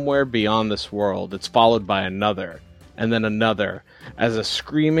from somewhere beyond this world. It's followed by another, and then another, as a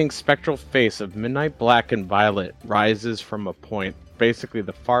screaming spectral face of midnight black and violet rises from a point, basically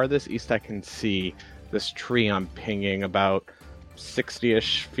the farthest east I can see, this tree I'm pinging about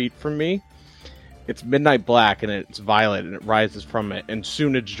 60-ish feet from me. It's midnight black and it's violet and it rises from it, and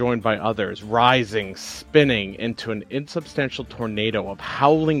soon it's joined by others, rising, spinning into an insubstantial tornado of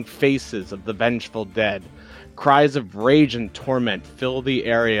howling faces of the vengeful dead. Cries of rage and torment fill the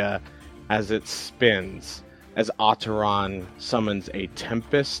area as it spins, as Otteron summons a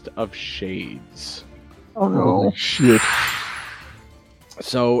Tempest of Shades. Oh no. Shit.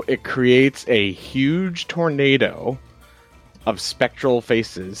 So it creates a huge tornado of spectral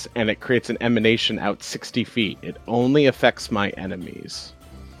faces, and it creates an emanation out 60 feet. It only affects my enemies.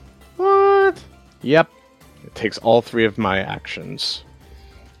 What? Yep. It takes all 3 of my actions.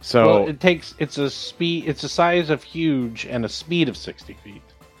 So Well, it's a size of huge and a speed of 60 feet.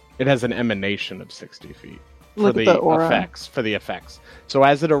 it has an emanation of 60 feet Look for at the the aura. effects. So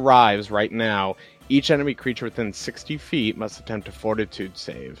as it arrives right now, each enemy creature within 60 feet must attempt a fortitude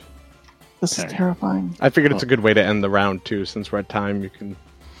save. This is Okay. terrifying. I figured it's a good way to end the round too, since we're at time. You can,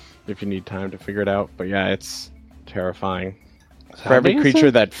 if you need time to figure it out. But yeah, it's terrifying. For every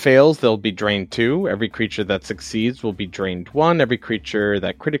creature that fails, they'll be drained 2. Every creature that succeeds will be drained 1. Every creature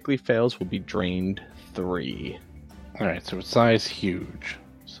that critically fails will be drained 3. Alright, so it's size huge.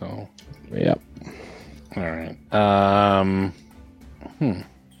 So, Yep. alright.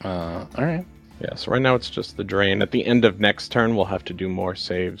 Alright. Yeah, so right now it's just the drain. At the end of next turn, we'll have to do more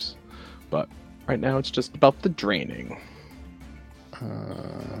saves. But right now it's just about the draining.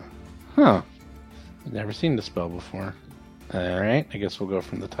 Huh. I've never seen the spell before. Alright, I guess we'll go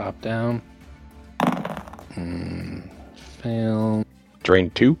from the top down. Fail. Drain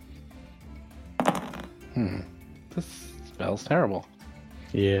 2? This spell's terrible.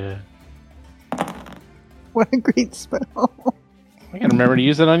 Yeah. What a great spell. I gotta remember to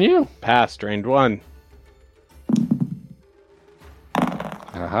use it on you. Pass, drained 1.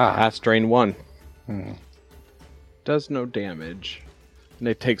 Aha. Pass, drain 1. Does no damage. And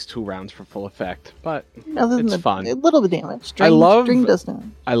it takes 2 rounds for full effect. But Other than it's fun. a little bit of damage. I love- Drain does damage.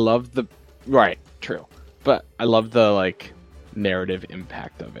 I love the... Right, true. But I love the, like, narrative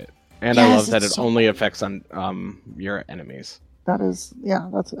impact of it. And I Yes, love that it's it so only affects on your enemies. That's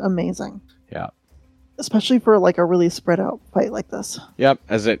amazing. Yeah. Especially for like a really spread out fight like this. Yep,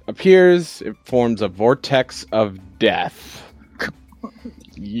 as it appears, it forms a vortex of death.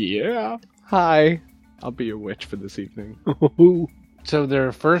 Yeah. Hi. I'll be your witch for this evening. So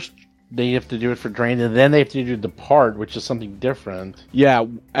they're first they have to do it for drain, and then they have to do depart, which is something different. Yeah,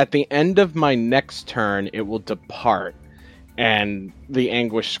 at the end of my next turn, it will depart, and the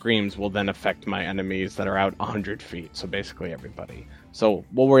anguish screams will then affect my enemies that are out 100 feet, so basically everybody. So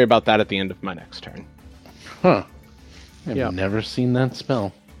we'll worry about that at the end of my next turn. Huh. I've Yep. never seen that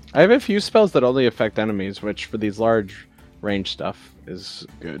spell. I have a few spells that only affect enemies, which for these large range stuff is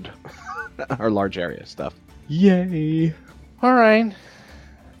good. Or large area stuff. Yay! Alright.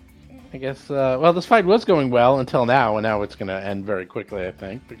 I guess, well, this fight was going well until now, and now it's going to end very quickly, I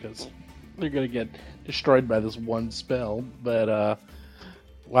think, because they're going to get destroyed by this one spell. But,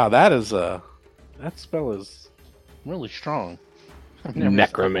 wow, that spell is really strong.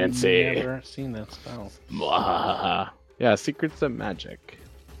 Necromancy. I've never seen that spell. Mwahaha. Yeah, Secrets of Magic.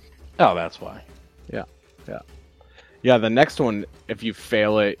 Oh, that's why. Yeah, the next one, if you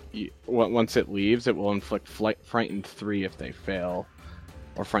fail it, once it leaves, it will inflict Frightened 3 if they fail,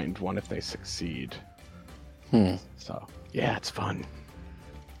 or Frightened 1 if they succeed. So, yeah, it's fun.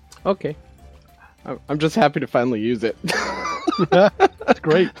 Okay. I'm just happy to finally use it. That's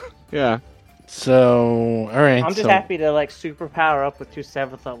great. Yeah. So, alright. I'm just happy to like super power up with 2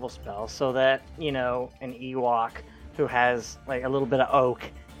 7th level spells so that, you know, an Ewok who has like a little bit of oak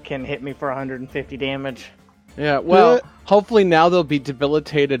can hit me for 150 damage. Yeah, well, hopefully now they'll be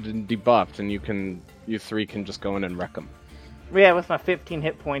debilitated and debuffed, and you 3 can just go in and wreck them. Yeah, with my 15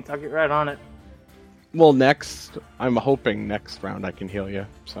 hit points, I'll get right on it. Well, I'm hoping next round I can heal you,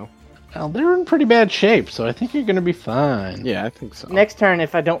 so. Well, they're in pretty bad shape, so I think you're going to be fine. Yeah, I think so. Next turn,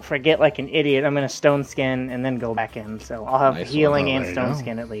 if I don't forget like an idiot, I'm going to Stone Skin and then go back in. So I'll have Nice healing one. Oh, and there you Stone go.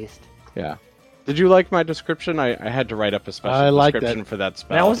 Skin at least. Yeah. Did you like my description? I had to write up a I special like description that. for that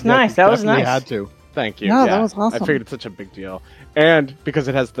spell. That was nice. That was Definitely nice. had to. Thank you. Yeah, that was awesome. I figured it's such a big deal. And because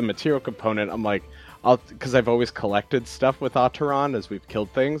it has the material component, I'm like, because I've always collected stuff with Otteron as we've killed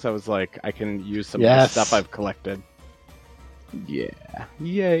things, I was like, I can use some of the Yes. stuff I've collected. Yeah.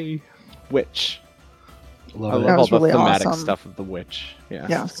 Yay. Witch. I Love love it. That all was the really thematic awesome. stuff of the witch. Yeah.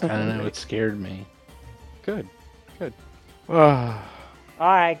 Yeah, so I don't know, good. it scared me. Good. Good. All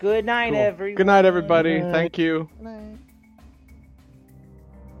right. Good night, Cool. everyone. Good night, everybody. Good night. Thank you. Good night.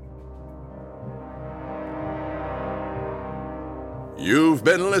 You've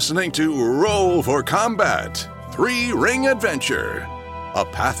been listening to Roll for Combat. Three Ring Adventure, a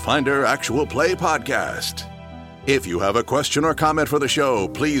Pathfinder actual play podcast. If you have a question or comment for the show,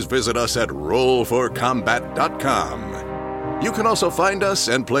 please visit us at rollforcombat.com. You can also find us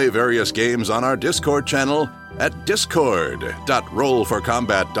and play various games on our Discord channel at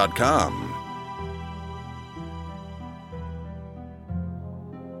discord.rollforcombat.com.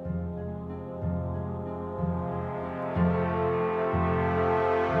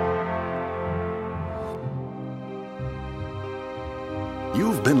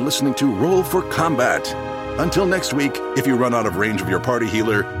 You've been listening to Roll for Combat. Until next week, if you run out of range of your party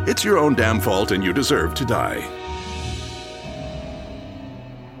healer, it's your own damn fault and you deserve to die.